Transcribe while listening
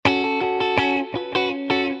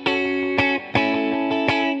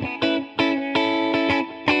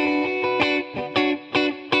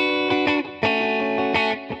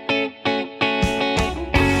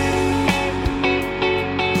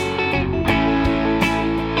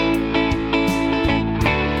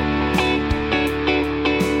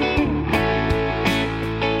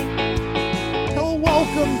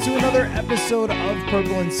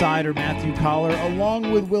Purple Insider Matthew Collar,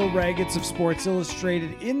 along with Will Ragatz of Sports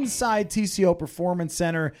Illustrated, inside TCO Performance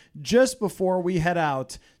Center just before we head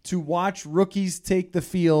out to watch rookies take the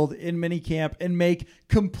field in minicamp and make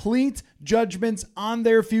complete judgments on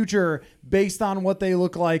their future based on what they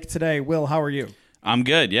look like today. Will, how are you? I'm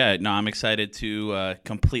good, yeah. No, I'm excited to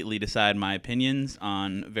completely decide my opinions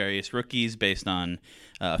on various rookies based on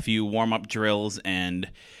a few warm-up drills and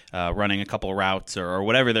running a couple routes or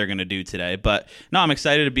whatever they're going to do today. But no, I'm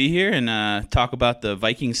excited to be here and talk about the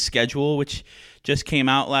Vikings schedule, which just came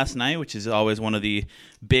out last night, which is always one of the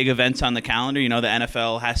big events on the calendar. You know, the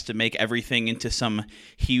NFL has to make everything into some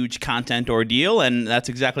huge content ordeal, and that's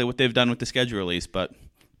exactly what they've done with the schedule release. But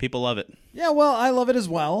people love it. Yeah, well, I love it as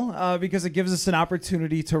well because it gives us an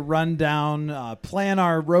opportunity to run down, plan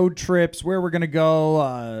our road trips, where we're going to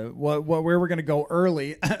go, where we're going to go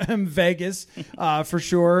early. Vegas, for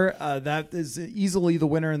sure. That is easily the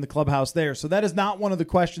winner in the clubhouse there. So that is not one of the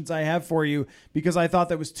questions I have for you because I thought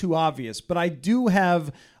that was too obvious. But I do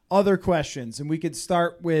have other questions, and we could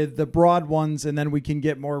start with the broad ones, and then we can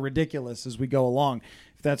get more ridiculous as we go along.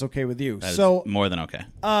 That's okay with you. That is more than okay.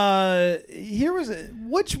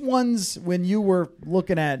 Which ones, when you were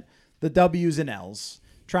looking at the W's and L's,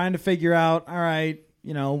 trying to figure out, all right,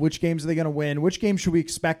 you know, which games are they going to win? Which games should we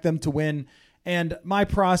expect them to win? And my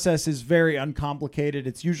process is very uncomplicated.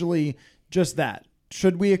 It's usually just that.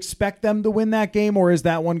 Should we expect them to win that game, or is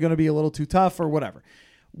that one going to be a little too tough or whatever?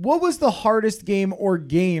 What was the hardest game or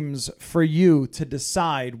games for you to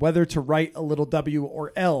decide whether to write a little W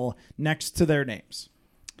or L next to their names?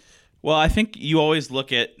 Well, I think you always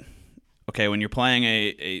look at, okay, when you're playing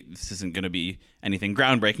this isn't going to be anything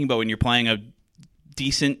groundbreaking, but when you're playing a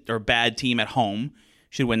decent or bad team at home, you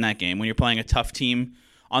should win that game. When you're playing a tough team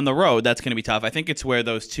on the road, that's going to be tough. I think it's where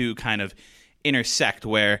those two kind of intersect,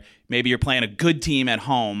 where maybe you're playing a good team at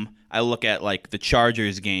home. I look at like the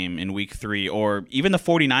Chargers game in week 3, or even the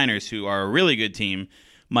 49ers, who are a really good team,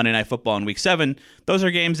 Monday Night Football in week 7. Those are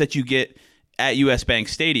games that you get at US Bank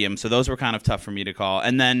Stadium, so those were kind of tough for me to call.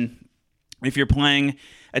 And then if you're playing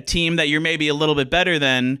a team that you're maybe a little bit better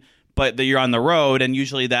than, but that you're on the road, and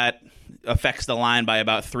usually that affects the line by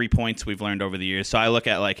about 3 points, we've learned over the years. So I look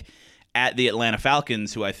at like at the Atlanta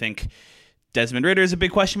Falcons, who I think Desmond Ridder is a big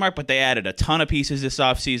question mark, but they added a ton of pieces this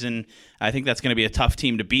offseason. I think that's going to be a tough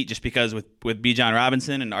team to beat just because with Bijan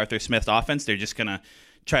Robinson and Arthur Smith's offense, they're just going to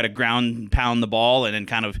try to ground and pound the ball and then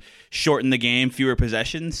kind of shorten the game, fewer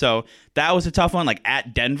possessions. So that was a tough one. Like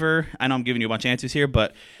at Denver, I know I'm giving you a bunch of answers here,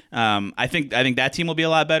 but I think that team will be a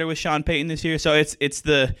lot better with Sean Payton this year. So it's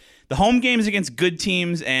the home games against good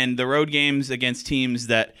teams and the road games against teams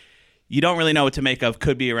that you don't really know what to make of,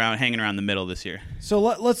 could be hanging around the middle this year. So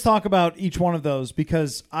let's talk about each one of those,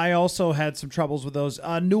 because I also had some troubles with those.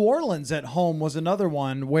 New Orleans at home was another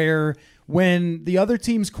one where when the other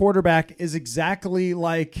team's quarterback is exactly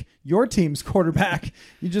like your team's quarterback,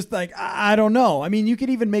 you just like, I don't know. I mean, you could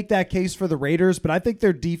even make that case for the Raiders, but I think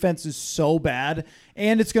their defense is so bad,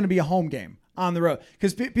 and it's going to be a home game on the road,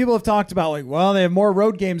 because people have talked about like, well, they have more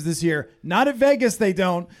road games this year. Not at Vegas, they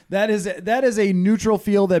don't. That is a neutral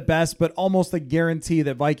field at best, but almost a guarantee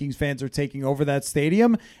that Vikings fans are taking over that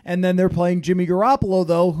stadium. And then they're playing Jimmy Garoppolo,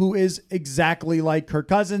 though, who is exactly like Kirk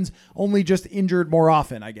Cousins, only just injured more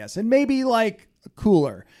often, I guess, and maybe like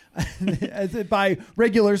cooler by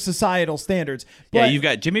regular societal standards. Yeah, you've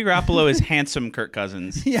got Jimmy Garoppolo is handsome Kirk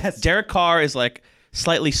Cousins. Yes, Derek Carr is like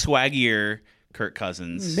slightly swaggier Kirk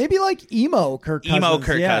Cousins. Maybe like emo Kirk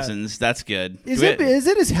Cousins. That's good. Is it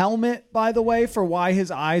his helmet, by the way, for why his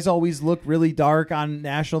eyes always look really dark on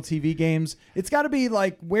national TV games? It's got to be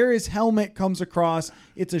like where his helmet comes across.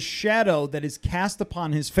 It's a shadow that is cast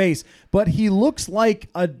upon his face, but he looks like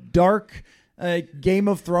a dark Game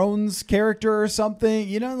of Thrones character or something,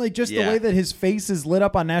 you know, like just the way that his face is lit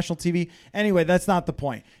up on national TV. Anyway, that's not the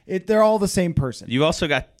point. They're all the same person. You've also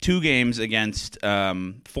got 2 games against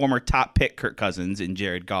former top pick Kirk Cousins and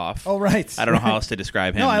Jared Goff. Oh, right. I don't know how else to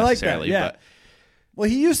describe him necessarily. I like that, yeah. Well,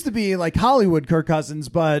 he used to be like Hollywood Kirk Cousins,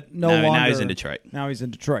 but no longer. Now he's in Detroit. Now he's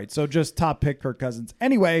in Detroit. So just top pick Kirk Cousins.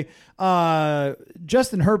 Anyway,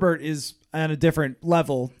 Justin Herbert is on a different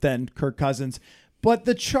level than Kirk Cousins. But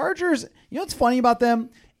the Chargers, you know what's funny about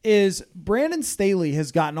them is Brandon Staley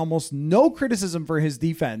has gotten almost no criticism for his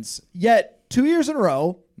defense, yet 2 years in a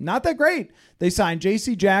row, not that great. They signed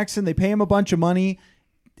J.C. Jackson. They pay him a bunch of money.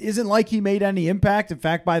 Isn't like he made any impact. In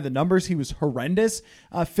fact, by the numbers, he was horrendous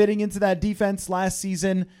fitting into that defense last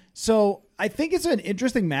season. So I think it's an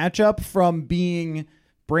interesting matchup from being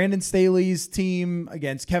Brandon Staley's team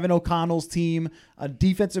against Kevin O'Connell's team, a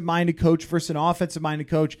defensive-minded coach versus an offensive-minded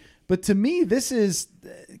coach. But to me, this is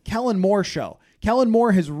Kellen Moore show. Kellen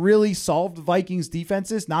Moore has really solved Vikings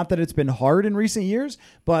defenses. Not that it's been hard in recent years,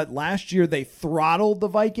 but last year they throttled the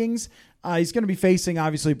Vikings. He's going to be facing,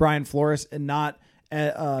 obviously, Brian Flores and not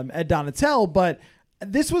Ed Donatel, but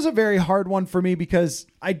this was a very hard one for me because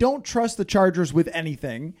I don't trust the Chargers with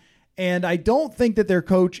anything, and I don't think that their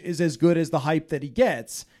coach is as good as the hype that he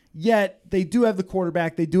gets, yet they do have the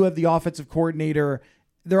quarterback, they do have the offensive coordinator.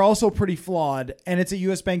 They're also pretty flawed, and it's at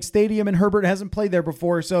US Bank Stadium, and Herbert hasn't played there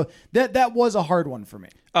before, so that was a hard one for me.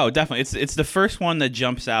 Oh, definitely. It's the first one that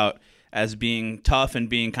jumps out as being tough and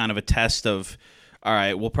being kind of a test of, all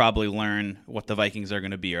right, we'll probably learn what the Vikings are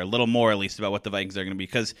going to be, or a little more at least about what the Vikings are going to be,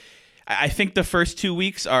 because I think the first 2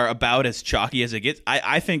 weeks are about as chalky as it gets.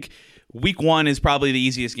 I think week 1 is probably the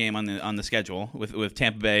easiest game on the schedule with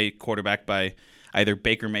Tampa Bay quarterbacked by either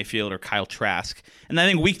Baker Mayfield or Kyle Trask. And I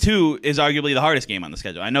think week 2 is arguably the hardest game on the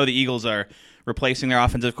schedule. I know the Eagles are replacing their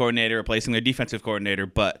offensive coordinator, replacing their defensive coordinator,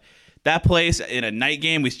 but that place in a night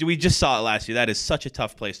game, we just saw it last year. That is such a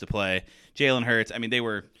tough place to play. Jalen Hurts, I mean, they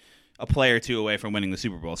were a play or two away from winning the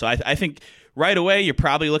Super Bowl. So I think right away you're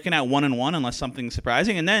probably looking at 1-1 unless something's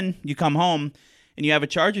surprising. And then you come home and you have a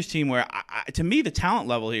Chargers team where, to me, the talent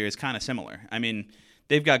level here is kind of similar. I mean,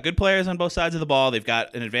 they've got good players on both sides of the ball. They've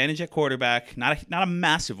got an advantage at quarterback, not a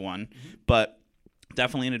massive one, but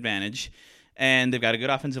definitely an advantage. And they've got a good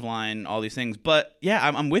offensive line, all these things. But, yeah,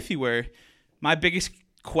 I'm with you where my biggest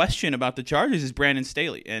question about the Chargers is Brandon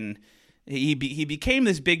Staley. And he became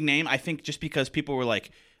this big name, I think, just because people were like,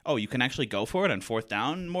 oh, you can actually go for it on 4th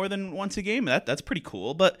down more than once a game? That's pretty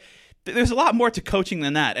cool. But there's a lot more to coaching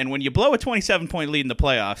than that. And when you blow a 27-point lead in the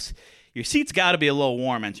playoffs, your seat's got to be a little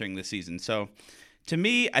warm entering the season. So to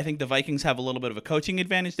me, I think the Vikings have a little bit of a coaching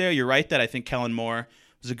advantage there. You're right that I think Kellen Moore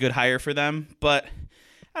was a good hire for them. But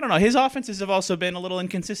I don't know. His offenses have also been a little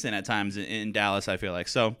inconsistent at times in Dallas, I feel like.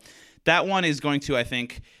 So that one is going to, I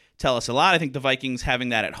think, tell us a lot. I think the Vikings having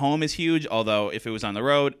that at home is huge, although if it was on the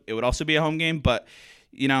road, it would also be a home game. But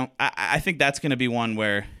you know, I think that's going to be one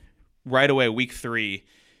where right away, week 3,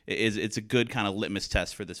 it's a good kind of litmus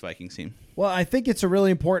test for this Vikings team. Well, I think it's a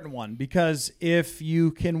really important one because if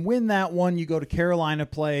you can win that one, you go to Carolina,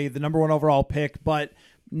 play the number 1 overall pick, but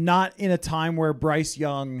not in a time where Bryce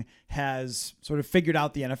Young has sort of figured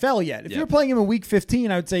out the NFL yet. If you're playing him in week 15,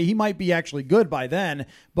 I would say he might be actually good by then.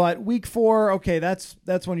 But week 4, okay, that's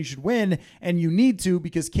when you should win, and you need to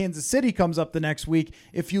because Kansas City comes up the next week.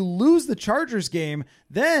 If you lose the Chargers game,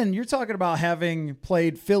 then you're talking about having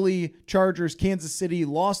played Philly, Chargers, Kansas City,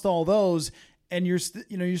 lost all those, and you're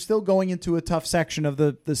still going into a tough section of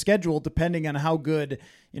the schedule depending on how good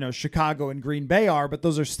Chicago and Green Bay are, but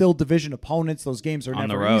those are still division opponents. Those games are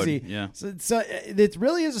never easy. Yeah. So it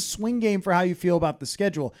really is a swing game for how you feel about the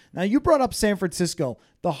schedule. Now, you brought up San Francisco.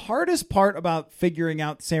 The hardest part about figuring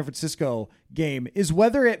out the San Francisco game is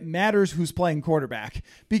whether it matters who's playing quarterback.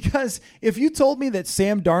 Because if you told me that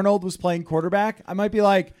Sam Darnold was playing quarterback, I might be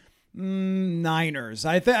like, Niners.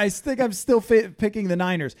 I think I'm still picking the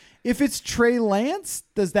Niners. If it's Trey Lance,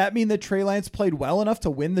 does that mean that Trey Lance played well enough to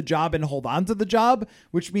win the job and hold on to the job,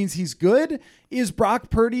 which means he's good? Is Brock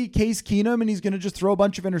Purdy Case Keenum and he's going to just throw a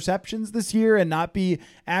bunch of interceptions this year and not be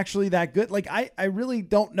actually that good? Like, I really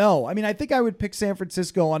don't know. I mean, I think I would pick San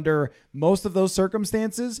Francisco under most of those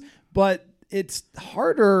circumstances, but it's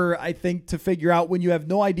harder, I think, to figure out when you have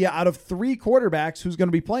no idea out of 3 quarterbacks who's going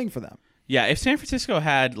to be playing for them. Yeah, if San Francisco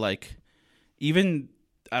had, like, even,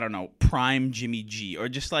 I don't know, prime Jimmy G or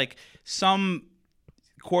just, like, some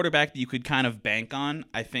quarterback that you could kind of bank on,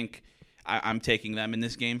 I think I'm taking them in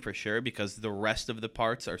this game for sure because the rest of the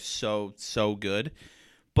parts are so good.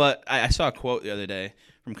 But I saw a quote the other day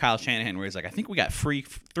from Kyle Shanahan where he's like, I think we got 3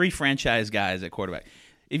 franchise guys at quarterback.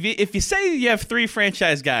 If you say you have 3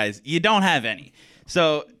 franchise guys, you don't have any.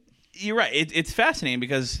 So you're right. It's fascinating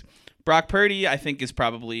because Brock Purdy, I think, is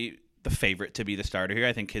probably the favorite to be the starter here.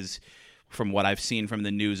 I think from what I've seen from the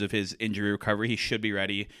news of his injury recovery, he should be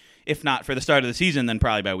ready. If not for the start of the season, then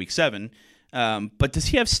probably by week 7. But does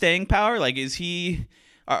he have staying power? Like,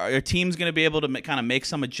 are teams going to be able to kind of make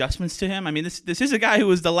some adjustments to him? I mean, this is a guy who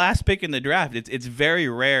was the last pick in the draft. It's very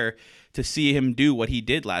rare to see him do what he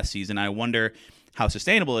did last season. I wonder how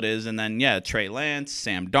sustainable it is. And then, Trey Lance,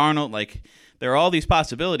 Sam Darnold, like, there are all these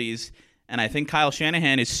possibilities. And I think Kyle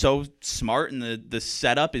Shanahan is so smart and the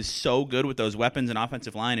setup is so good with those weapons and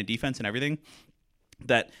offensive line and defense and everything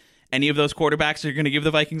that any of those quarterbacks are going to give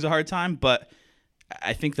the Vikings a hard time. But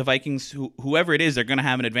I think the Vikings, whoever it is, they're going to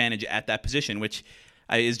have an advantage at that position, which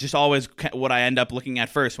is just always what I end up looking at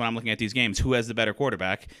first when I'm looking at these games. Who has the better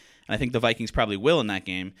quarterback? And I think the Vikings probably will in that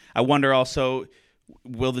game. I wonder also,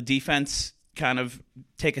 will the defense kind of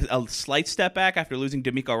take a slight step back after losing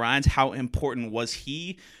DeMeco Ryans? How important was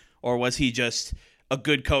he? or was he just a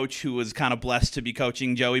good coach who was kind of blessed to be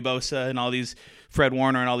coaching Joey Bosa and all these Fred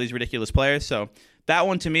Warner and all these ridiculous players? So that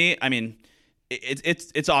one to me, I mean,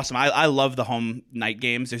 it's awesome. I love the home night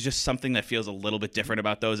games. There's just something that feels a little bit different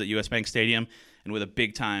about those at US Bank Stadium, and with a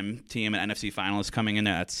big time team and NFC finalists coming in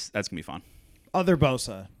there, that's gonna be fun. Other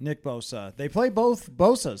Bosa, Nick Bosa. They play both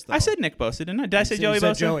Bosas, though. I said Nick Bosa, didn't I? Did I say Joey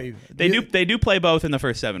said Bosa? Joey. They do play both in the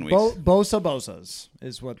first 7 weeks. Bosas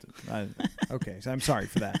is what. Okay, so I'm sorry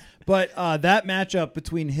for that. But that matchup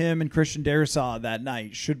between him and Christian Darrisaw that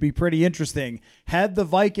night should be pretty interesting. Had the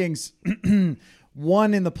Vikings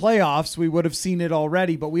won in the playoffs, we would have seen it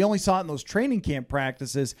already, but we only saw it in those training camp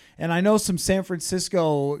practices. And I know some San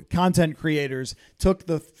Francisco content creators took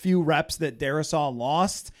the few reps that Darrisaw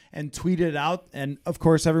lost and tweeted out. And of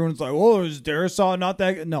course, everyone's like, "Oh, is Darrisaw not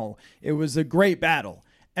that?" No, it was a great battle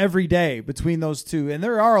every day between those two. And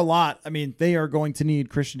there are a lot. I mean, they are going to need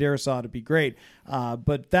Christian Darrisaw to be great.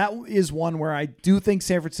 But that is one where I do think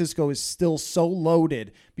San Francisco is still so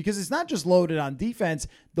loaded, because it's not just loaded on defense,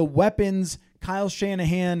 the weapons. Kyle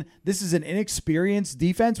Shanahan, this is an inexperienced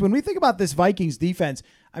defense. When we think about this Vikings defense,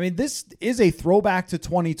 I mean, this is a throwback to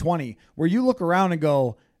 2020, where you look around and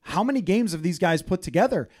go, how many games have these guys put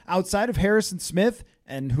together outside of Harrison Smith,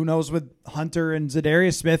 and who knows with Hunter and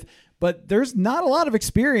Zadarius Smith? But there's not a lot of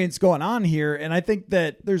experience going on here, and I think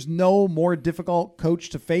that there's no more difficult coach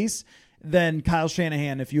to face than Kyle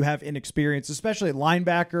Shanahan if you have inexperience, especially at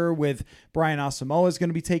linebacker with Brian Asamoah is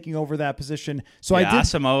going to be taking over that position. So yeah,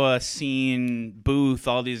 Asamoah, Scene, Booth,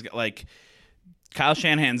 all these, like, Kyle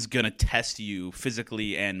Shanahan's going to test you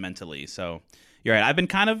physically and mentally. So you're right. I've been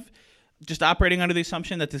kind of just operating under the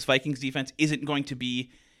assumption that this Vikings defense isn't going to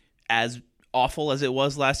be as awful as it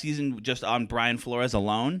was last season just on Brian Flores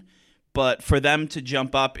alone. But for them to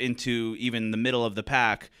jump up into even the middle of the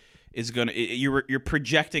pack is you're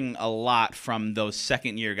projecting a lot from those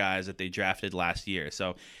second year guys that they drafted last year.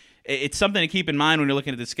 So it's something to keep in mind when you're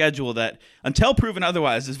looking at the schedule, that until proven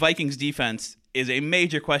otherwise, this Vikings defense is a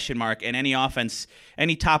major question mark, and any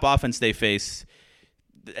top offense they face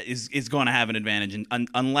is going to have an advantage,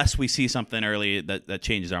 unless we see something early that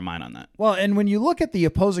changes our mind on that. Well, and when you look at the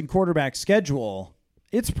opposing quarterback schedule,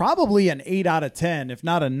 it's probably an 8 out of 10, if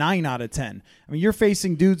not a 9 out of 10. I mean, you're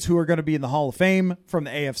facing dudes who are going to be in the Hall of Fame from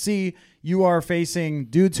the AFC. You are facing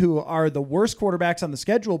dudes who are the worst quarterbacks on the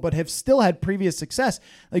schedule, but have still had previous success.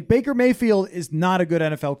 Like, Baker Mayfield is not a good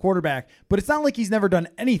NFL quarterback, but it's not like he's never done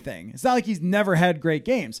anything. It's not like he's never had great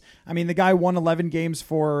games. I mean, the guy won 11 games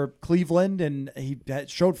for Cleveland, and he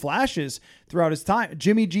showed flashes throughout his time.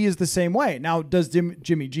 Jimmy G is the same way. Now, does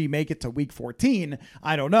Jimmy G make it to week 14?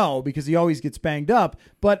 I don't know, because he always gets banged up.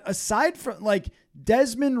 But aside from, like,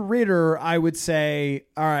 Desmond Ridder, I would say,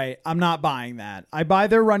 all right, I'm not buying that. I buy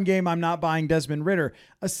their run game. I'm not buying Desmond Ridder.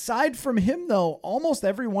 Aside from him, though, almost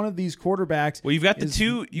every one of these quarterbacks. Well, you've got the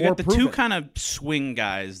proven. two kind of swing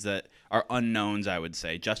guys that are unknowns, I would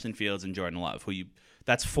say, Justin Fields and Jordan Love.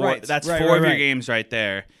 That's four of your games right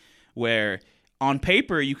there, where on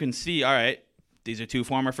paper you can see, all right, these are two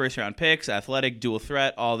former first round picks, athletic, dual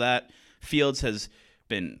threat, all that. Fields has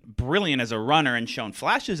been brilliant as a runner and shown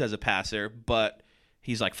flashes as a passer, but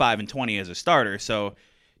he's like 5-20 as a starter. So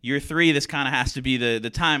year 3, this kind of has to be the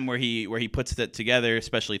time where he puts that together,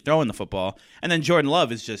 especially throwing the football. And then Jordan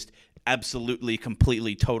Love is just absolutely,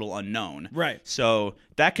 completely, total unknown. Right. So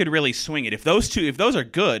that could really swing it. If those are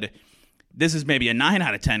good, this is maybe a 9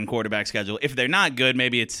 out of 10 quarterback schedule. If they're not good,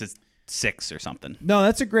 maybe it's a 6 or something. No,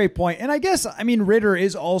 that's a great point. And I guess, I mean, Ridder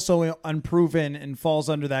is also unproven and falls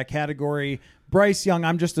under that category. Bryce Young,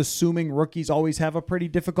 I'm just assuming rookies always have a pretty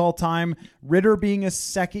difficult time. Ridder being a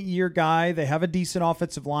second-year guy, they have a decent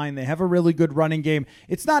offensive line. They have a really good running game.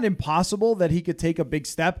 It's not impossible that he could take a big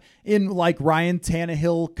step in like Ryan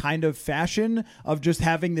Tannehill kind of fashion of just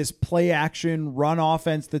having this play-action run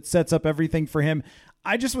offense that sets up everything for him.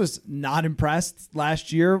 I just was not impressed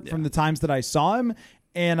last year from the times that I saw him.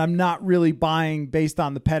 And I'm not really buying based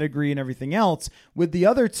on the pedigree and everything else. With the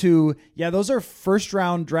other two, those are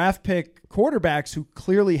first-round draft pick quarterbacks who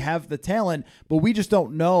clearly have the talent, but we just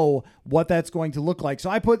don't know what that's going to look like. So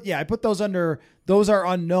I put those under, those are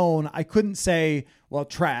unknown. I couldn't say, well,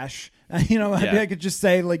 trash. I could just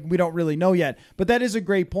say, like, we don't really know yet. But that is a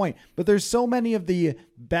great point. But there's so many of the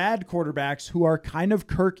bad quarterbacks who are kind of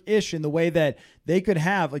Kirk-ish in the way that they could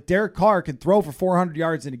have, like, Derek Carr can throw for 400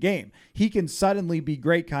 yards in a game. He can suddenly be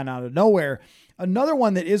great kind of out of nowhere. Another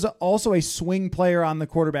one that is also a swing player on the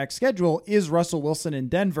quarterback schedule is Russell Wilson in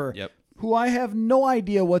Denver, who I have no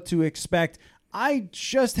idea what to expect. I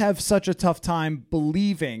just have such a tough time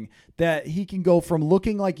believing that he can go from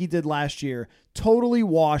looking like he did last year, totally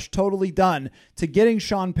washed, totally done, to getting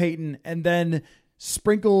Sean Payton and then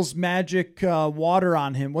sprinkles magic water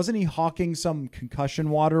on him. Wasn't he hawking some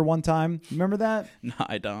concussion water one time? Remember that? No,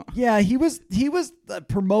 I don't. Yeah, he was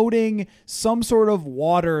promoting some sort of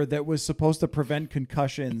water that was supposed to prevent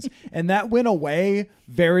concussions, and that went away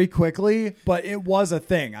very quickly. But it was a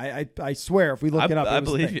thing. I swear, if we look it up, I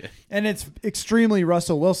believe you. And it's extremely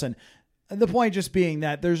Russell Wilson. The point just being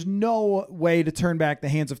that there's no way to turn back the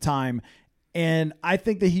hands of time. And I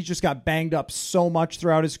think that he just got banged up so much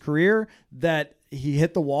throughout his career that he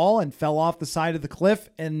hit the wall and fell off the side of the cliff,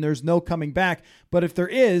 and there's no coming back. But if there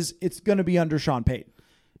is, it's going to be under Sean Payton.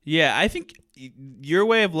 Yeah, I think your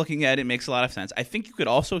way of looking at it makes a lot of sense. I think you could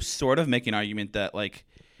also sort of make an argument that, like,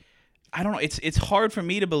 I don't know, it's hard for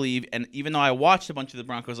me to believe, and even though I watched a bunch of the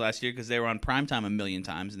Broncos last year because they were on primetime a million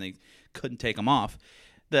times and they couldn't take them off,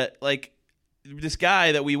 that, like, this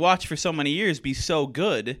guy that we watched for so many years be so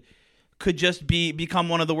good could just become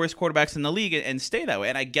one of the worst quarterbacks in the league and stay that way.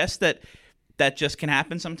 And I guess that just can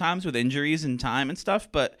happen sometimes with injuries and time and stuff,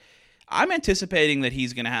 but I'm anticipating that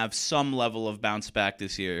he's going to have some level of bounce back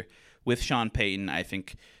this year with Sean Payton. I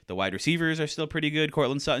think the wide receivers are still pretty good.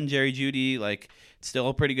 Cortland Sutton, Jerry Jeudy, like, still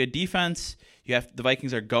a pretty good defense. The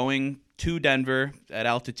Vikings are going to Denver at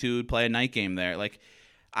altitude, play a night game there. Like,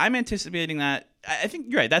 I'm anticipating that. I think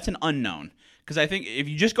you're right. That's an unknown. Because I think if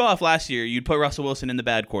you just go off last year, you'd put Russell Wilson in the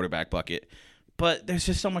bad quarterback bucket. But there's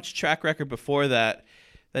just so much track record before that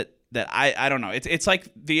I don't know. It's like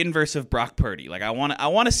the inverse of Brock Purdy. Like, I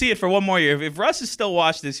want to see it for one more year. If Russ is still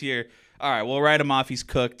washed this year, all right, we'll write him off. He's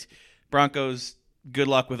cooked. Broncos, good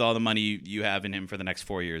luck with all the money you have in him for the next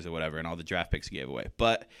 4 years or whatever, and all the draft picks you gave away.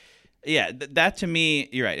 But yeah, that to me,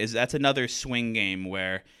 you're right. That's another swing game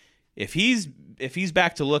where if he's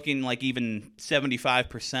back to looking like even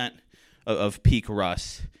 75% of peak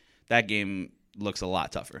Russ, that game looks a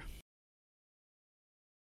lot tougher.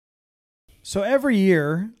 So every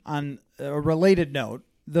year, on a related note,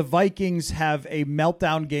 the Vikings have a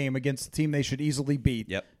meltdown game against a team they should easily beat.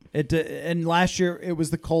 Yep. And last year it was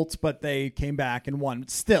the Colts, but they came back and won.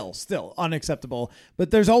 Still unacceptable.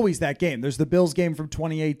 But there's always that game. There's the Bills game from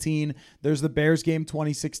 2018. There's the Bears game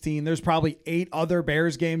 2016. There's probably 8 other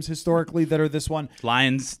Bears games historically that are this one.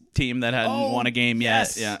 Lions team that hadn't won a game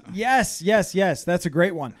yet. Yeah. Yes. That's a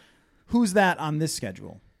great one. Who's that on this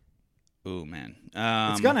schedule? Ooh, man.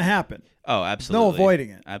 It's going to happen. Oh, absolutely. No avoiding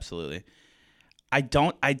it. Absolutely. I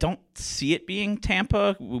don't see it being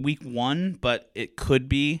Tampa week 1, but it could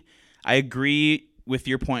be. I agree with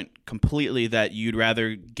your point completely that you'd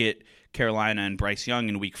rather get Carolina and Bryce Young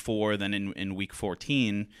in week 4 than in week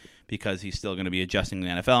 14 because he's still going to be adjusting to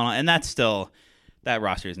the NFL. And that's still, that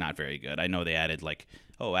roster is not very good. I know they added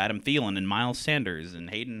Adam Thielen and Miles Sanders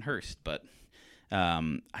and Hayden Hurst, but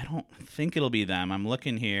I don't think it'll be them. I'm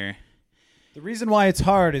looking here. The reason why it's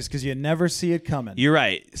hard is because you never see it coming. You're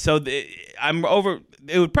right. So I'm over.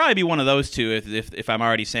 It would probably be one of those two if I'm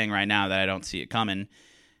already saying right now that I don't see it coming.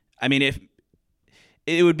 I mean, if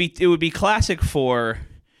it would be classic for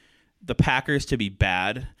the Packers to be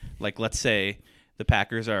bad. Like, let's say the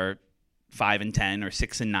Packers are 5-10 or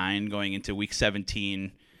 6-9 going into Week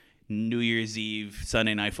 17, New Year's Eve,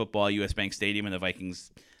 Sunday Night Football, US Bank Stadium, and the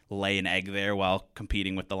Vikings lay an egg there while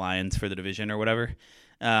competing with the Lions for the division or whatever.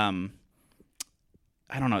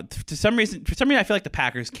 I don't know. For some reason, I feel like the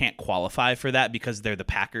Packers can't qualify for that because they're the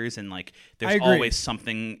Packers, and there's always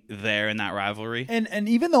something there in that rivalry. And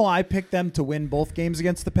even though I picked them to win both games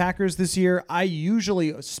against the Packers this year, I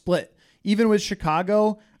usually split. Even with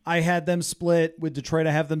Chicago, I had them split. With Detroit,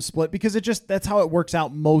 I have them split because that's how it works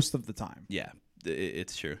out most of the time. Yeah,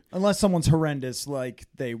 it's true. Unless someone's horrendous like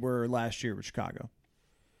they were last year with Chicago.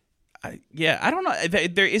 I don't know.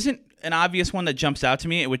 There isn't an obvious one that jumps out to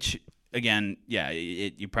me, which. Again,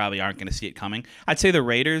 you probably aren't going to see it coming. I'd say the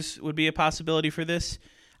Raiders would be a possibility for this.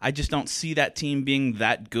 I just don't see that team being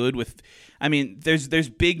that good there's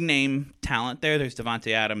big name talent there. There's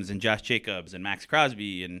Devontae Adams and Josh Jacobs and Max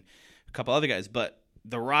Crosby and a couple other guys. But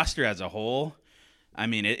the roster as a whole,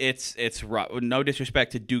 it's no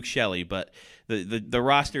disrespect to Duke Shelley, but the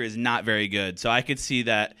roster is not very good. So I could see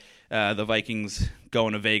that the Vikings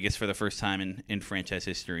going to Vegas for the first time in franchise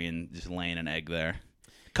history and just laying an egg there.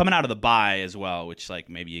 Coming out of the bye as well, which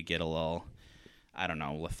maybe you get a little, I don't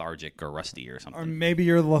know, lethargic or rusty or something. Or maybe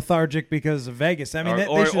you're lethargic because of Vegas. I mean,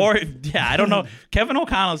 I don't know. Kevin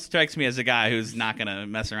O'Connell strikes me as a guy who's not going to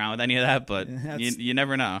mess around with any of that, but you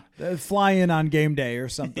never know. Fly in on game day or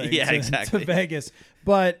something. Exactly. To Vegas.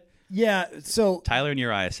 But yeah, so Tyler and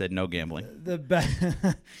Uriah said no gambling. The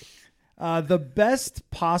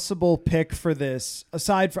best possible pick for this,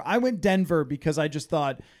 I went Denver because I just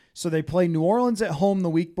thought. So they play New Orleans at home the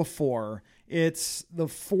week before. It's the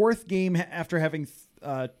 4th game after having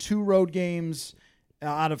 2 road games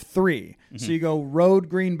out of 3. So you go road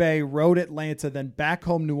Green Bay, road Atlanta, then back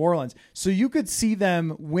home New Orleans. So you could see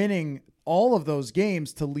them winning all of those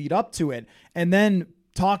games to lead up to it. And then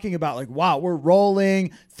talking about like, wow, we're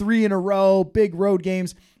rolling 3 in a row, big road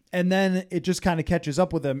games. And then it just kind of catches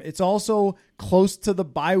up with them. It's also close to the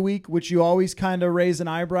bye week, which you always kind of raise an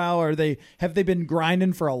eyebrow. Have they been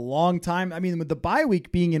grinding for a long time? I mean, with the bye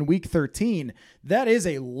week being in week 13, that is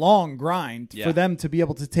a long grind for them to be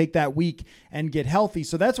able to take that week and get healthy.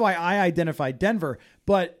 So that's why I identified Denver.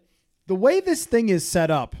 But the way this thing is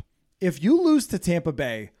set up, if you lose to Tampa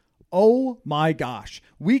Bay, oh my gosh,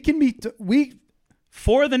 we can be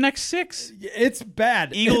 4 of the next 6. It's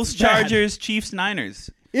bad. Eagles, Chargers, Chiefs, Niners.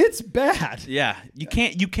 It's bad. Yeah,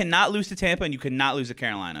 you cannot lose to Tampa and you cannot lose to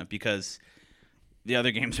Carolina because the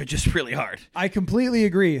other games are just really hard. I completely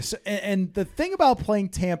agree. So, and the thing about playing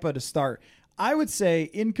Tampa to start, I would say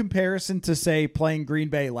in comparison to, say, playing Green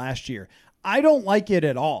Bay last year, I don't like it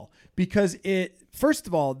at all because first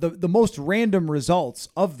of all, the most random results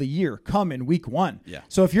of the year come in week 1. Yeah.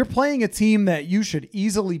 So if you're playing a team that you should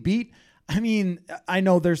easily beat, I mean, I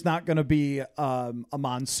know there's not going to be a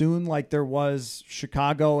monsoon like there was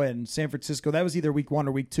Chicago and San Francisco. That was either week 1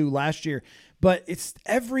 or week 2 last year. But it's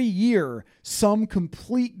every year some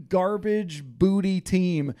complete garbage booty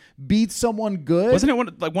team beats someone good. Wasn't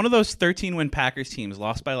it one of those 13-win Packers teams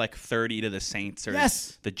lost by like 30 to the Saints or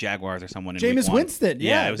the Jaguars or someone in Jameis week 1? Winston.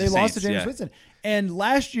 Yeah, it was they the lost Saints, to Jameis Winston. And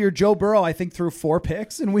last year, Joe Burrow, I think, threw 4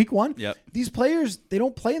 picks in week 1. Yep. These players, they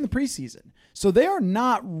don't play in the preseason. So they are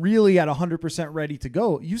not really at 100% ready to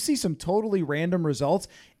go. You see some totally random results.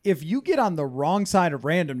 If you get on the wrong side of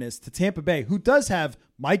randomness to Tampa Bay, who does have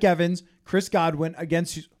Mike Evans, Chris Godwin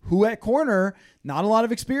against who at corner, not a lot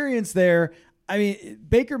of experience there. I mean,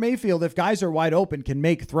 Baker Mayfield, if guys are wide open, can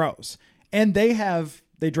make throws. And they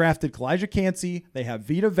drafted Kalijah Kancey. They have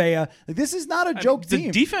Vita Vea. Like, this is not a joke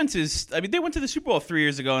team. The defense is, they went to the Super Bowl 3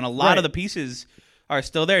 years ago, and a lot of the pieces are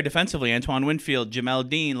still there defensively. Antoine Winfield, Jamel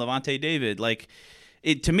Dean, Levante David.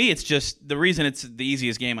 To me, it's just the reason it's the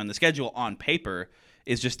easiest game on the schedule on paper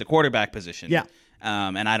is just the quarterback position. Yeah.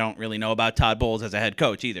 And I don't really know about Todd Bowles as a head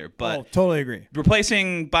coach either. But totally agree.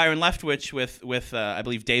 Replacing Byron Leftwich with I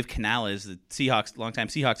believe Dave Canales, the longtime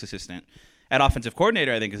Seahawks assistant, at offensive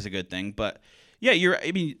coordinator, I think is a good thing. But yeah,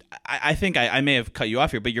 I think I may have cut you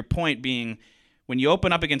off here, but your point being, when you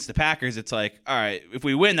open up against the Packers, it's like, all right, if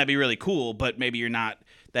we win, that'd be really cool, but maybe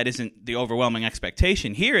that isn't the overwhelming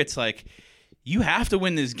expectation. Here, it's like, you have to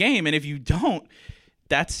win this game, and if you don't,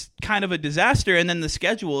 that's kind of a disaster, and then the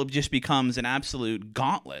schedule just becomes an absolute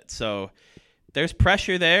gauntlet. So there's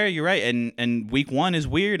pressure there, you're right, and week 1 is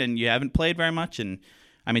weird, and you haven't played very much, and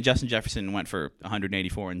I mean, Justin Jefferson went for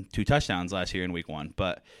 184 and 2 touchdowns last year in week 1,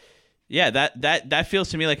 but yeah, that feels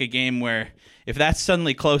to me like a game where if that's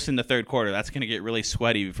suddenly close in the third quarter, that's going to get really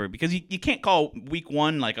sweaty because you can't call week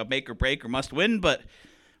 1 like a make or break or must win, but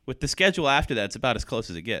with the schedule after that, it's about as close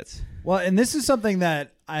as it gets. Well, and this is something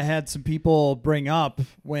that I had some people bring up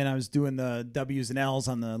when I was doing the W's and L's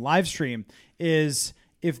on the live stream is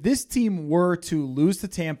if this team were to lose to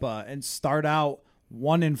Tampa and start out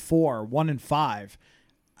 1-4, 1-5,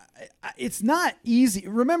 it's not easy.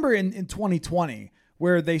 Remember in 2020,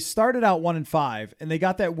 where they started out 1-5 and they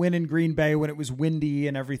got that win in Green Bay when it was windy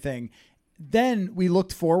and everything. Then we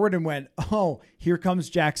looked forward and went, oh, here comes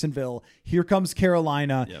Jacksonville. Here comes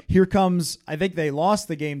Carolina. Yep. Here comes, I think they lost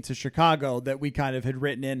the game to Chicago that we kind of had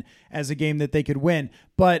written in as a game that they could win.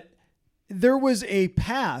 But there was a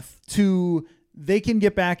path to they can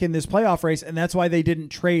get back in this playoff race, and that's why they didn't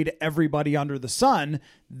trade everybody under the sun.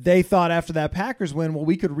 They thought after that Packers win, well,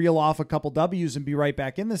 we could reel off a couple W's and be right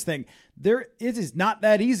back in this thing. It is not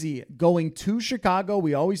that easy. Going to Chicago,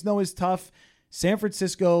 we always know is tough. San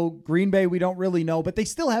Francisco, Green Bay, we don't really know, but they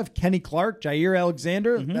still have Kenny Clark, Jair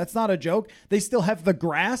Alexander. Mm-hmm. That's not a joke. They still have the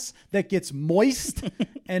grass that gets moist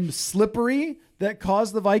and slippery that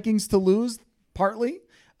caused the Vikings to lose partly.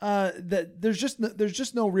 That there's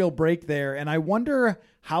just no real break there, and I wonder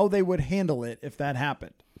how they would handle it if that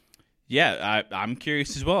happened. Yeah, I'm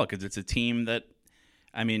curious as well because it's a team that,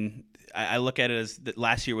 I mean, I look at it as that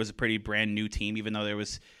last year was a pretty brand new team, even though there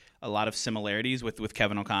was a lot of similarities with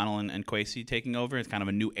Kevin O'Connell and Kwesi taking over. It's kind of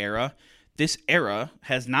a new era. This era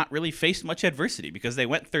has not really faced much adversity because they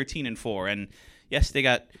went 13-4, and yes, they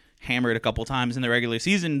got hammered a couple times in the regular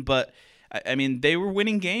season, but I mean, they were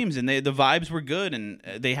winning games, and the vibes were good, and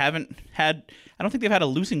they haven't had. I don't think they've had a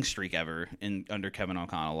losing streak ever under Kevin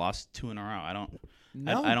O'Connell. Lost 2 in a row.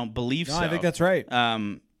 I don't believe so. I think that's right.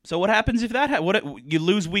 So what happens if that? You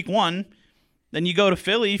lose week 1, then you go to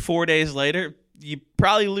Philly 4 days later. You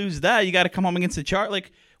probably lose that. You got to come home against the chart.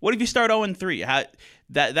 Like, what if you start 0-3?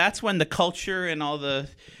 that's when the culture and all the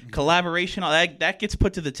collaboration, all that gets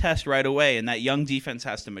put to the test right away, and that young defense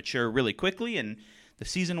has to mature really quickly, and the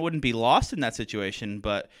season wouldn't be lost in that situation,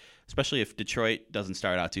 but especially if Detroit doesn't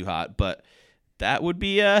start out too hot. But that'd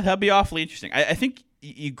be awfully interesting. I think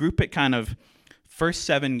you group it kind of first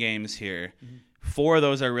 7 games here. 4 of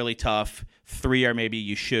those are really tough. 3 are maybe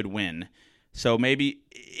you should win. So maybe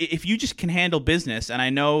if you just can handle business, and I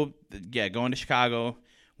know, going to Chicago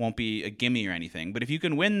won't be a gimme or anything, but if you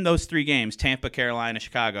can win those 3 games, Tampa, Carolina,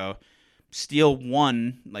 Chicago, steal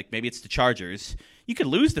 1, like maybe it's the Chargers, you could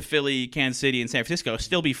lose to Philly, Kansas City, and San Francisco,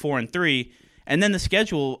 still be 4-3, and then the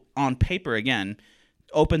schedule on paper again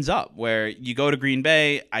opens up where you go to Green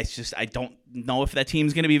Bay. I don't know if that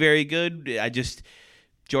team's going to be very good.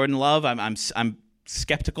 Jordan Love, I'm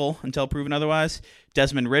skeptical until proven otherwise.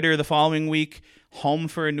 Desmond Ridder the following week, home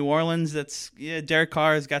for New Orleans. Derek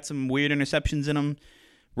Carr has got some weird interceptions in him.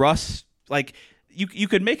 Russ, like you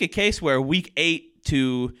could make a case where week 8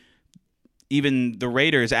 to even the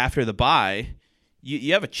Raiders after the bye,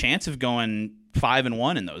 you have a chance of going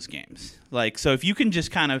 5-1 in those games. Like, so if you can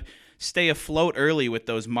just kind of stay afloat early with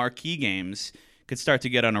those marquee games, could start to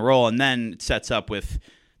get on a roll, and then it sets up with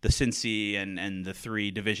the Cincy and the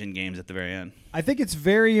 3 division games at the very end. I think it's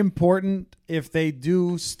very important if they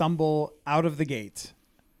do stumble out of the gate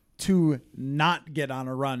to not get on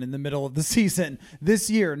a run in the middle of the season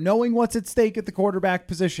this year. Knowing what's at stake at the quarterback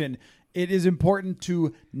position, it is important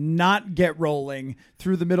to not get rolling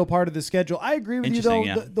through the middle part of the schedule. I agree with you, though.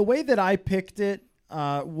 Yeah. The way that I picked it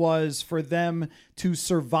was for them to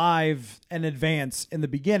survive and advance in the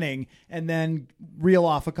beginning and then reel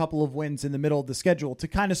off a couple of wins in the middle of the schedule to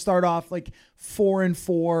kind of start off like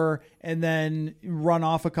 4-4 and then run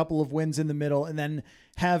off a couple of wins in the middle and then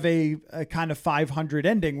have a kind of 500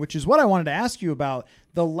 ending, which is what I wanted to ask you about.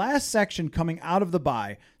 The last section coming out of the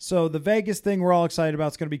bye. So the Vegas thing we're all excited about.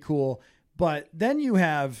 It's going to be cool. But then you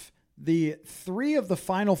have the 3 of the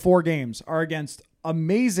final 4 games are against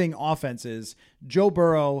amazing offenses. Joe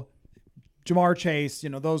Burrow, Jamar Chase,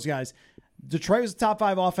 those guys. Detroit was the top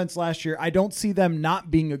 5 offense last year. I don't see them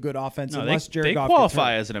not being a good offense unless Jared Goff they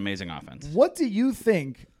qualify as an amazing offense. What do you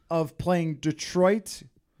think of playing Detroit,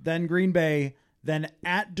 then Green Bay, then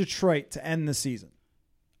at Detroit to end the season?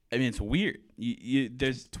 I mean, it's weird.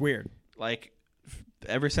 It's weird. Like,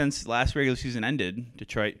 ever since last regular season ended,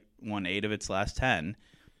 Detroit won 8 of its last 10.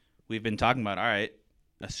 We've been talking about, all right,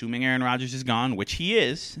 assuming Aaron Rodgers is gone, which he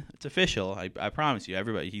is, it's official. I promise you,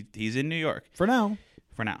 everybody, he's in New York for now.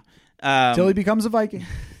 Till he becomes a Viking.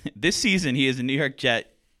 This season, he is a New York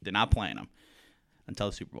Jet. They're not playing him until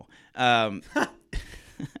the Super Bowl.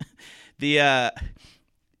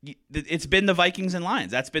 It's been the Vikings and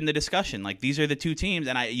Lions. That's been the discussion. Like, these are the 2 teams,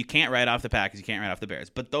 and you can't write off the Packers, you can't write off the Bears,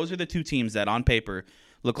 but those are the 2 teams that on paper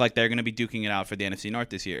look like they're going to be duking it out for the NFC North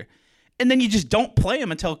this year. And then you just don't play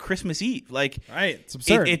them until Christmas Eve. Like, right, it's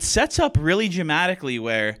absurd. It sets up really dramatically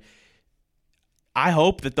where I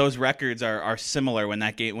hope that those records are similar when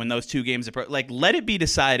those 2 games are like, let it be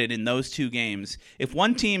decided in those 2 games. If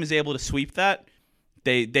one team is able to sweep that,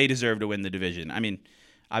 they deserve to win the division. I mean,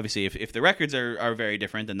 obviously, if the records are very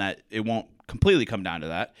different, then that it won't completely come down to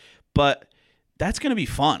that. But that's going to be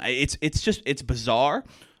fun. It's bizarre.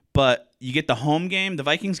 But you get the home game. The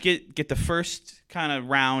Vikings get the first kind of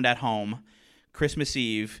round at home, Christmas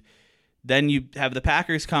Eve. Then you have the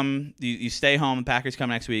Packers come. You stay home. The Packers come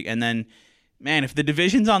next week. And then, man, if the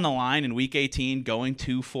division's on the line in Week 18, going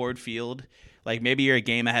to Ford Field, like maybe you're a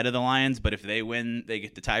game ahead of the Lions, but if they win, they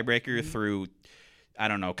get the tiebreaker through, I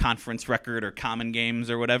don't know, conference record or common games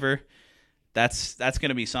or whatever. That's going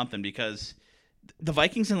to be something because the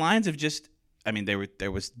Vikings and Lions have just, I mean,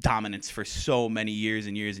 there was dominance for so many years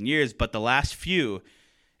and years and years, but the last few,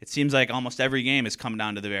 it seems like almost every game has come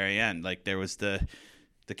down to the very end. Like there was the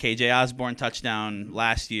KJ Osborne touchdown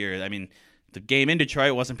last year. I mean, the game in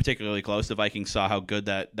Detroit wasn't particularly close. The Vikings saw how good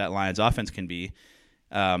that Lions offense can be.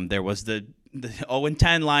 There was the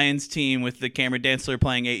 0-10 Lions team with the Cameron Dantzler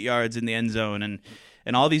playing 8 yards in the end zone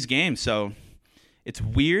and all these games. So it's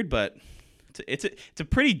weird, but it's a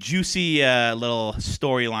pretty juicy little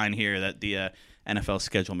storyline here that the NFL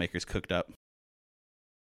schedule makers cooked up.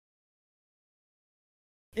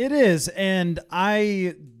 It is, and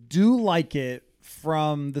I do like it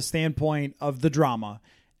from the standpoint of the drama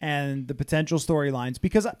and the potential storylines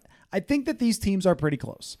because I think that these teams are pretty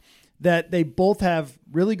close, that they both have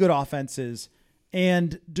really good offenses,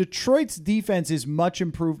 and Detroit's defense is much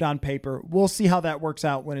improved on paper. We'll see how that works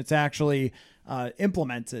out when it's actually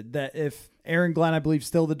implemented. That if Aaron Glenn, I believe,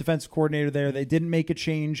 still the defensive coordinator there. They didn't make a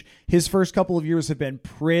change. His first couple of years have been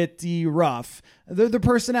pretty rough. The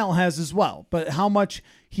personnel has as well, but how much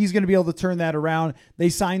he's going to be able to turn that around. They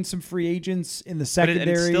signed some free agents in the secondary.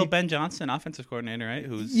 But it's still Ben Johnson, offensive coordinator, right?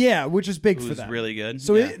 Which is big for them. Who's really good.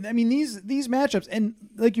 So, these matchups, and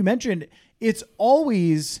like you mentioned, it's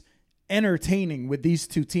always entertaining with these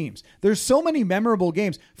two teams. There's so many memorable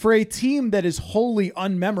games for a team that is wholly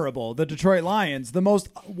unmemorable. The Detroit Lions,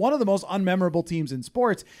 one of the most unmemorable teams in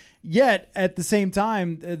sports. Yet at the same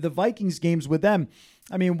time, the Vikings games with them,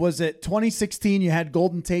 I mean, was it 2016? You had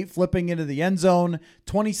Golden Tate flipping into the end zone.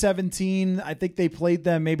 2017, I think they played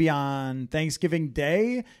them maybe on Thanksgiving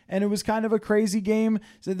Day, and it was kind of a crazy game.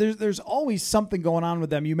 So there's always something going on with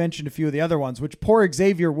them. You mentioned a few of the other ones, which poor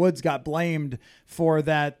Xavier Woods got blamed for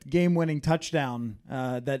that game-winning touchdown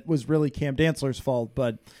that was really Cam Dantzler's fault,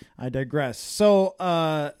 but I digress. So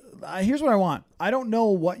here's what I want. I don't know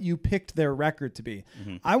what you picked their record to be.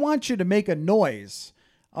 Mm-hmm. I want you to make a noise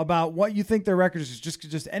about what you think their record is,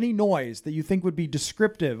 just any noise that you think would be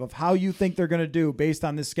descriptive of how you think they're going to do based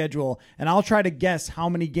on this schedule, and I'll try to guess how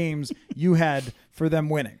many games you had for them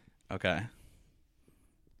winning. Okay.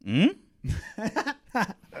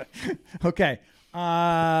 Okay.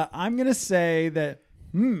 I'm going to say that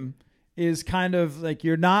is kind of like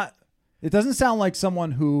it doesn't sound like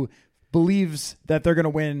someone who believes that they're going to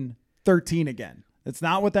win 13 again. That's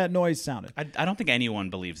not what that noise sounded. I don't think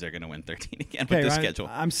anyone believes they're going to win 13 again with this schedule.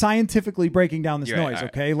 I'm scientifically breaking down this noise. Right,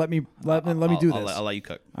 okay, let me do this. I'll let you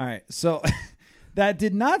cook. All right. So that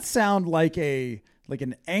did not sound like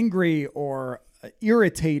an angry or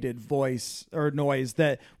irritated voice or noise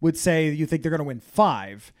that would say you think they're going to win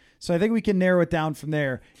 5. So I think we can narrow it down from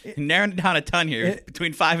there. Narrowing it down a ton here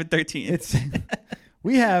between 5 and 13.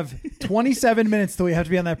 We have 27 minutes till we have to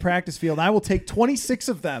be on that practice field. I will take 26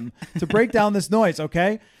 of them to break down this noise,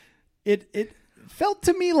 okay? It felt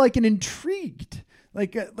to me like an intrigued,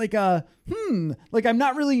 like I'm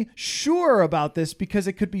not really sure about this because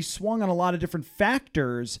it could be swung on a lot of different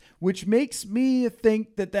factors, which makes me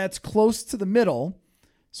think that that's close to the middle.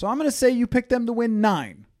 So I'm going to say you picked them to win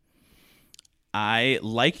 9. I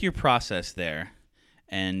like your process there,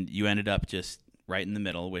 and you ended up just right in the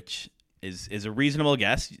middle, which is a reasonable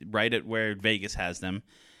guess, right at where Vegas has them.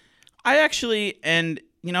 I actually, and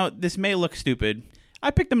this may look stupid,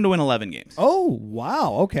 I picked them to win 11 games. Oh,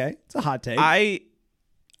 wow. Okay. It's a hot take. I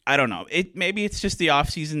don't know. Maybe it's just the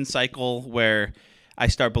offseason cycle where I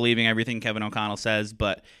start believing everything Kevin O'Connell says,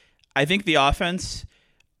 but I think the offense,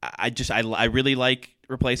 I really like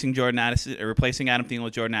replacing Adam Thielen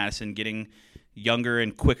with Jordan Addison, getting younger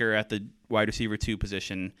and quicker at the wide receiver 2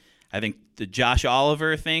 position. I think the Josh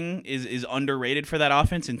Oliver thing is underrated for that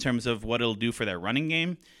offense in terms of what it'll do for their running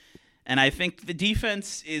game. And I think the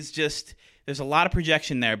defense is just, there's a lot of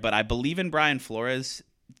projection there, but I believe in Brian Flores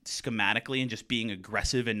schematically and just being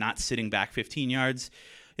aggressive and not sitting back 15 yards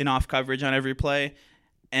in off coverage on every play.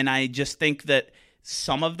 And I just think that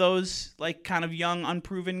some of those like kind of young,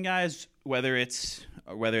 unproven guys, whether it's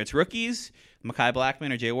rookies, Mekhi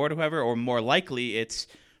Blackman or Jay Ward or whoever, or more likely it's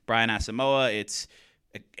Brian Asamoah, it's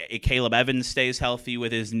Caleb Evans stays healthy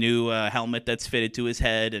with his new helmet that's fitted to his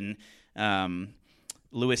head, and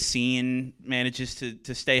Lewis Seen manages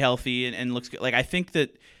to stay healthy and looks good. Like I think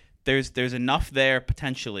that there's enough there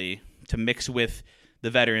potentially to mix with the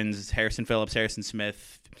veterans, Harrison Phillips, Harrison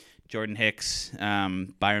Smith, Jordan Hicks,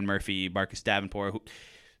 Byron Murphy, Marcus Davenport.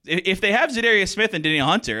 If they have Zadarius Smith and Danielle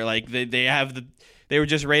Hunter, like they were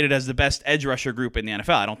just rated as the best edge rusher group in the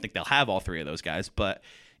NFL. I don't think they'll have all 3 of those guys, but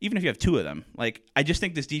even if you have 2 of them, like I just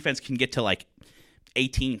think this defense can get to like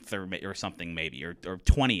 18th or something maybe, or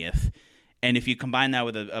 20th. And if you combine that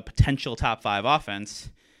with a potential top 5 offense,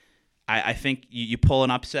 I think you pull an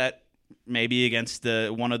upset maybe against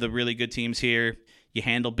one of the really good teams here. You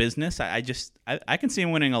handle business. I can see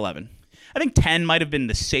him winning 11. I think 10 might have been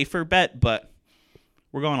the safer bet, but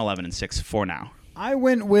we're going 11-6 for now. I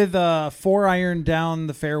went with 4 iron down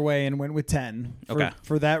the fairway and went with 10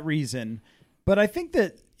 for that reason. But I think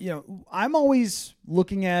that, I'm always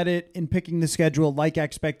looking at it in picking the schedule like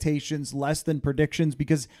expectations less than predictions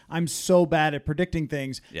because I'm so bad at predicting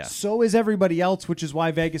things. Yeah. So is everybody else, which is why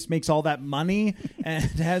Vegas makes all that money and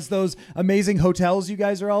has those amazing hotels you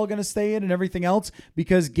guys are all going to stay in and everything else,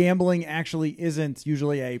 because gambling actually isn't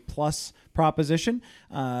usually a plus proposition.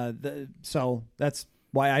 So that's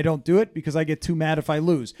why I don't do it, because I get too mad if I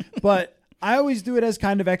lose. But I always do it as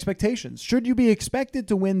kind of expectations. Should you be expected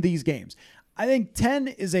to win these games? I think 10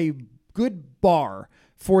 is a good bar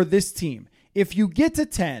for this team. If you get to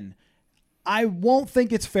 10, I won't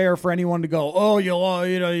think it's fair for anyone to go, oh, you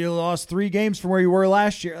lost 3 games from where you were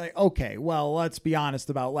last year. Like, okay, well, let's be honest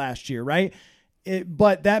about last year, right?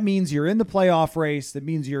 But that means you're in the playoff race. That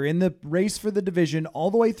means you're in the race for the division all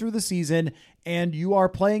the way through the season, and you are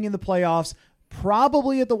playing in the playoffs,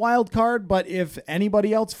 probably at the wild card. But if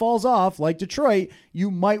anybody else falls off, like Detroit, you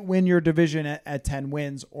might win your division at 10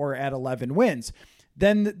 wins or at 11 wins.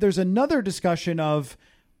 Then there's another discussion of,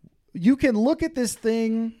 you can look at this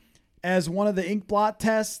thing as one of the ink blot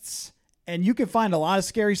tests, and you can find a lot of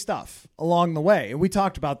scary stuff along the way. And we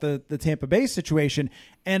talked about the Tampa Bay situation,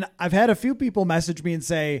 and I've had a few people message me and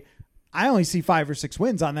say, I only see 5 or 6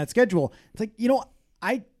 wins on that schedule. It's like,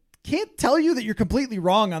 I can't tell you that you're completely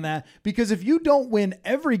wrong on that, because if you don't win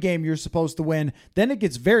every game you're supposed to win, then it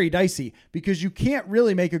gets very dicey, because you can't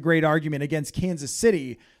really make a great argument against Kansas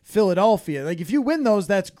City, Philadelphia. Like, if you win those,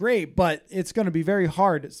 that's great, but it's going to be very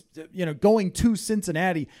hard. Going to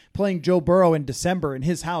Cincinnati, playing Joe Burrow in December in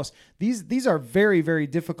his house. These are very, very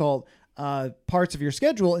difficult parts of your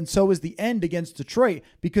schedule, and so is the end against Detroit,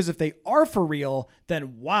 because if they are for real,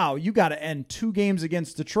 then wow, you got to end 2 games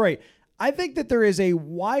against Detroit. I think that there is a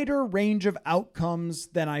wider range of outcomes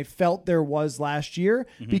than I felt there was last year,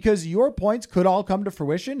 because your points could all come to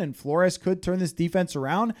fruition and Flores could turn this defense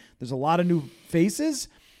around. There's a lot of new faces,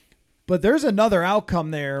 but there's another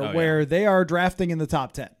outcome there where they are drafting in the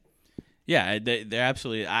top 10. Yeah, they're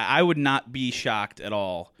absolutely. I would not be shocked at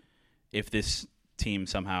all if this team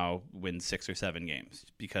somehow wins 6 or 7 games,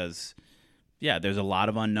 because, yeah, there's a lot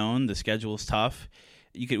of unknown. The schedule is tough.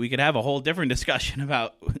 We could have a whole different discussion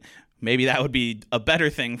about maybe that would be a better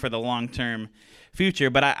thing for the long-term future.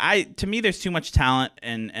 But to me, there's too much talent,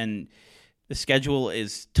 and the schedule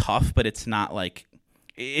is tough, but it's not like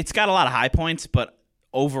 – it's got a lot of high points, but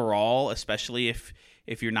overall, especially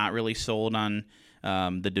if you're not really sold on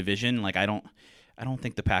the division, like I don't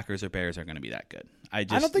think the Packers or Bears are going to be that good. I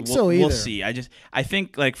don't think so either. We'll see. I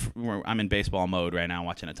think, like, I'm in baseball mode right now,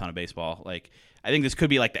 watching a ton of baseball. Like, I think this could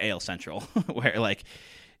be like the AL Central, where, like,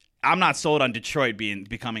 I'm not sold on Detroit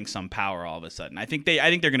becoming some power all of a sudden. I think they're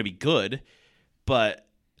going to be good, but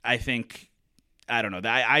I don't know.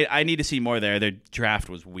 I need to see more there. Their draft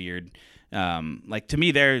was weird. Like, to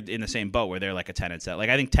me, they're in the same boat where they're like a 10-7. Like,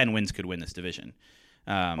 I think 10 wins could win this division.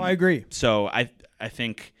 I agree. So I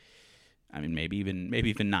think, I mean, maybe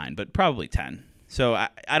even 9, but probably 10. So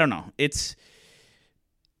I don't know.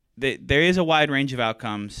 There is a wide range of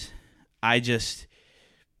outcomes.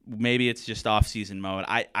 Maybe it's just off-season mode.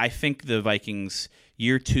 I think the Vikings,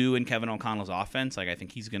 year 2 in Kevin O'Connell's offense, like, I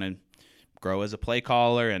think he's going to grow as a play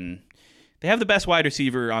caller, and they have the best wide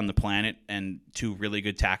receiver on the planet and 2 really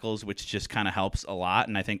good tackles, which just kind of helps a lot.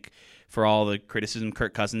 And I think for all the criticism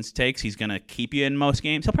Kirk Cousins takes, he's going to keep you in most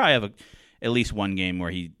games. He'll probably have at least one game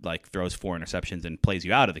where he, like, throws 4 interceptions and plays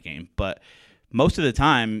you out of the game. But most of the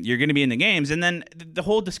time, you're going to be in the games. And then the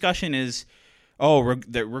whole discussion is,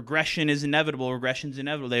 the regression is inevitable. Regression's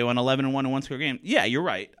inevitable. They won 11-1 in one-score game. Yeah, you're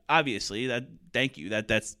right. Obviously, thank you.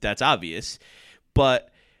 That's obvious. But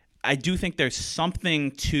I do think there's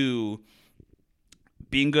something to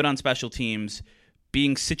being good on special teams,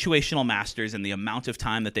 being situational masters, and the amount of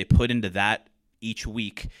time that they put into that each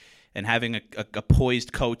week, and having a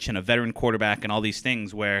poised coach and a veteran quarterback and all these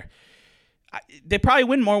things where they probably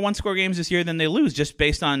win more one-score games this year than they lose, just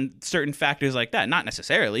based on certain factors like that. Not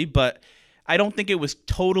necessarily, but I don't think it was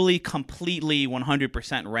totally, completely,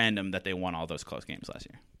 100% random that they won all those close games last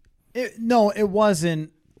year. It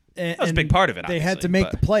wasn't. That was a big part of it, They had to make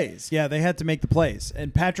the plays. Yeah, they had to make the plays.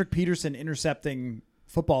 And Patrick Peterson intercepting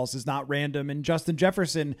footballs is not random, and Justin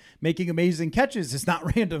Jefferson making amazing catches is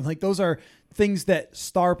not random. Like, those are things that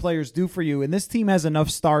star players do for you. And this team has enough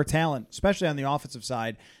star talent, especially on the offensive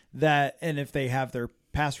side, and if they have their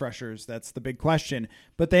pass rushers, that's the big question.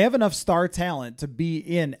 But they have enough star talent to be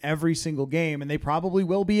in every single game, and they probably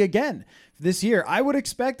will be again this year. I would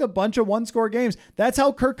expect a bunch of one-score games. That's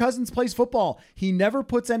how Kirk Cousins plays football. He never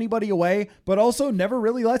puts anybody away, but also never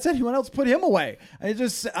really lets anyone else put him away. It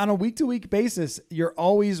just, on a week-to-week basis, you're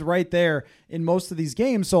always right there in most of these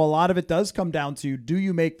games. So a lot of it does come down to, do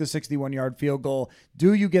you make the 61-yard field goal?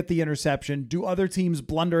 Do you get the interception? Do other teams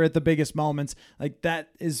blunder at the biggest moments? Like, that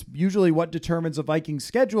is usually what determines a Vikings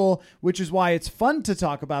schedule, which is why it's fun to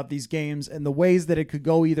talk about these games and the ways that it could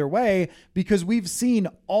go either way, because we've seen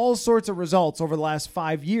all sorts of results over the last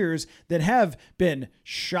 5 years that have been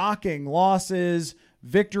shocking losses,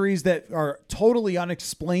 victories that are totally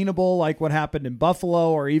unexplainable, like what happened in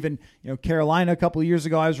Buffalo, or even, Carolina a couple of years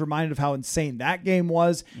ago. I was reminded of how insane that game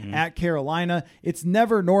was at Carolina. It's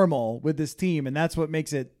never normal with this team, and that's what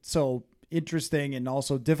makes it so interesting and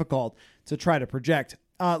also difficult to try to project.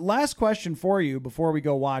 Last question for you before we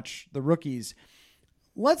go watch the rookies.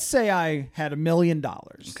 Let's say I had $1 million.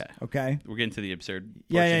 Okay. We're getting to the absurd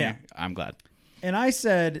portion Yeah. here. I'm glad. And I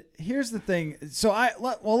said, here's the thing. So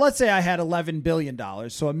let's say I had $11 billion.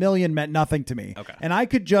 So $1 million meant nothing to me. Okay. And I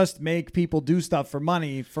could just make people do stuff for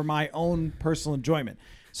money for my own personal enjoyment.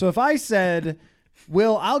 So if I said,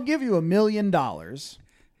 Will, I'll give you $1 million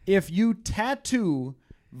if you tattoo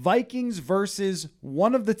Vikings versus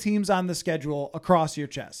one of the teams on the schedule across your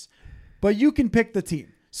chest. But you can pick the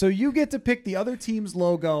team. So you get to pick the other team's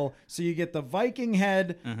logo. So you get the Viking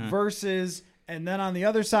head versus, and then on the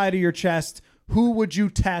other side of your chest, who would you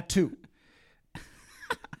tattoo?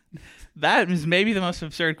 That is maybe the most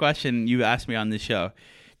absurd question you asked me on this show.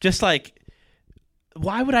 Just like,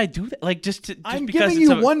 why would I do that? Like, I'm because giving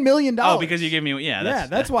you $1 million. Oh, because you give me,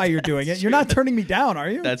 that's why you're doing it. You're not turning me down, are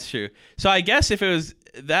you? That's true. So I guess if it was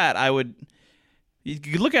that, you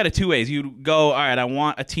could look at it two ways. You'd go, all right, I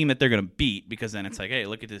want a team that they're going to beat, because then it's like, hey,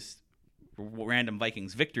 look at this random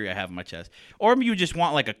Vikings victory I have on my chest. Or you just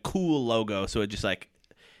want like a cool logo, so it just like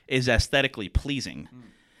is aesthetically pleasing.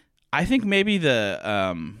 I think maybe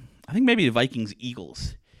the Vikings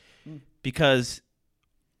Eagles, because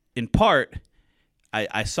in part,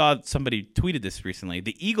 I saw somebody tweeted this recently.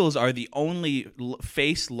 The Eagles are the only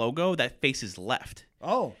face logo that faces left.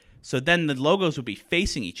 Oh, so then the logos would be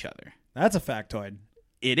facing each other. That's a factoid.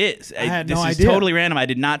 It is. I had no idea. This is totally random. I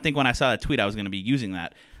did not think when I saw that tweet I was going to be using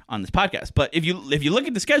that on this podcast. But if you look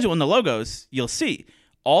at the schedule and the logos, you'll see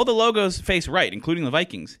all the logos face right, including the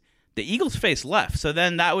Vikings. The Eagles face left. So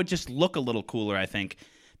then that would just look a little cooler, I think,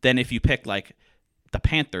 than if you picked like the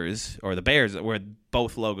Panthers or the Bears, where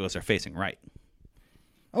both logos are facing right.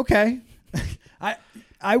 Okay.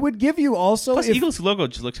 I would give you also... Plus, Eagles logo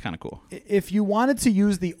just looks kind of cool. If you wanted to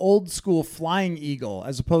use the old school flying eagle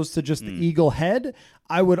as opposed to just the eagle head,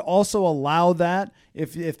 I would also allow that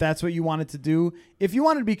if that's what you wanted to do. If you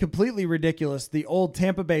wanted to be completely ridiculous, the old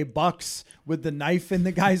Tampa Bay Bucks with the knife in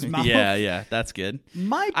the guy's mouth. Yeah, that's good.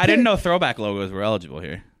 I didn't know throwback logos were eligible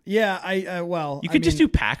here. Yeah, you could just do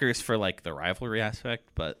Packers for like the rivalry aspect,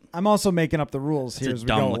 but I'm also making up the rules here as we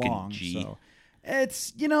go looking along. G. So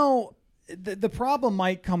it's the problem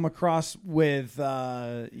might come across with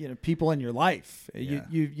people in your life. Yeah.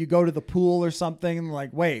 You go to the pool or something, like,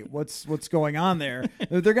 wait, what's going on there?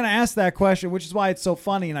 They're going to ask that question, which is why it's so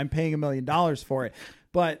funny, and I'm paying $1 million for it.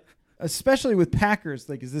 But especially with Packers,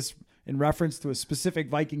 like, is this in reference to a specific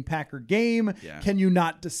Viking Packer game? Yeah. Can you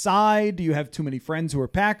not decide? Do you have too many friends who are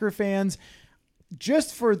Packer fans?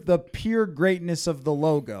 Just for the pure greatness of the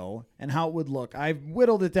logo and how it would look, I've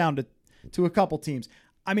whittled it down to a couple teams.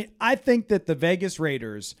 I mean, I think that the Vegas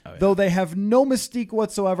Raiders, though they have no mystique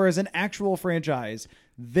whatsoever as an actual franchise,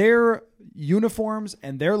 their uniforms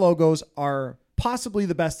and their logos are possibly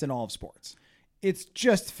the best in all of sports. It's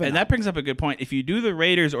just phenomenal. And that brings up a good point. If you do the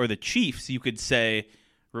Raiders or the Chiefs, you could say,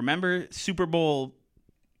 remember Super Bowl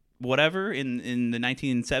whatever in the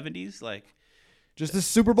 1970s? Like, just a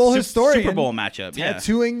Super Bowl historian. Super Bowl matchup,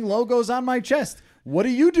 tattooing logos on my chest. What do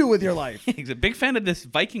you do with your life? He's a big fan of this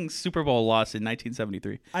Vikings Super Bowl loss in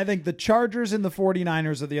 1973. I think the Chargers and the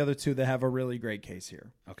 49ers are the other two that have a really great case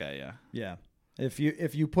here. Okay, yeah. Yeah. If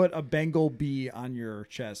you put a Bengal bee on your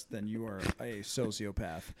chest, then you are a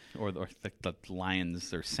sociopath. Or the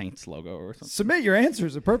Lions or Saints logo or something. Submit your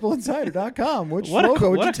answers at purpleinsider.com. Which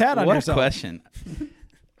logo would you tat on yourself? What a question.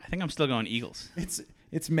 I think I'm still going Eagles.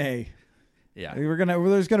 It's May. Yeah,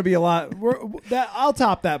 there's gonna be a lot. I'll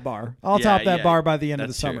top that bar. I'll top that bar by the end of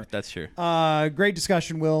the summer. That's true. Great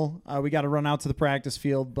discussion, Will. We got to run out to the practice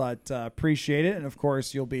field, but appreciate it. And of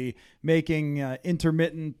course, you'll be making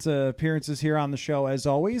intermittent appearances here on the show as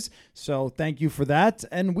always. So thank you for that.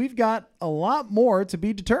 And we've got a lot more to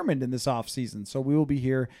be determined in this off season. So we will be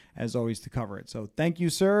here as always to cover it. So thank you,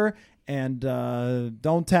 sir. And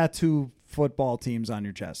don't tattoo football teams on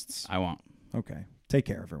your chests. I won't. Okay. Take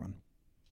care, everyone.